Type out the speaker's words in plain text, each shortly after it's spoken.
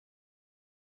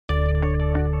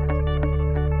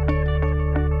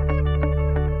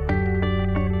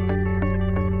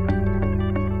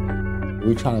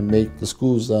we're trying to make the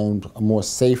school zone more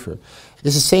safer.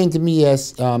 It's the same to me as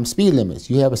speed limits.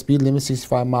 You have a speed limit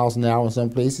 65 miles an hour in some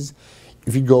places.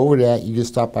 If you go over that, you get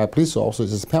stopped by a police officer.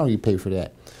 There's a penalty you pay for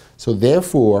that. So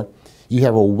therefore, you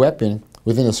have a weapon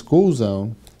within a school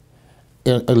zone,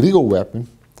 a legal weapon,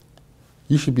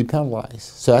 you should be penalized.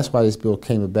 So that's why this bill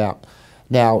came about.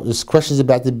 Now, there's questions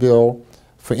about the bill.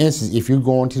 For instance, if you're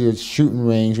going to the shooting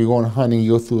range, you're going hunting,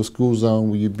 you go through a school zone,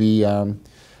 will you be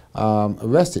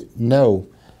arrested? No,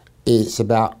 it's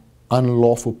about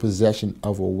unlawful possession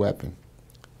of a weapon.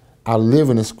 I live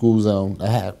in a school zone. I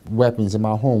have weapons in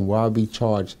my home. Will I be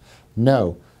charged?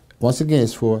 No. Once again,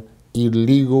 it's for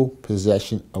illegal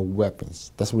possession of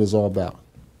weapons. That's what it's all about.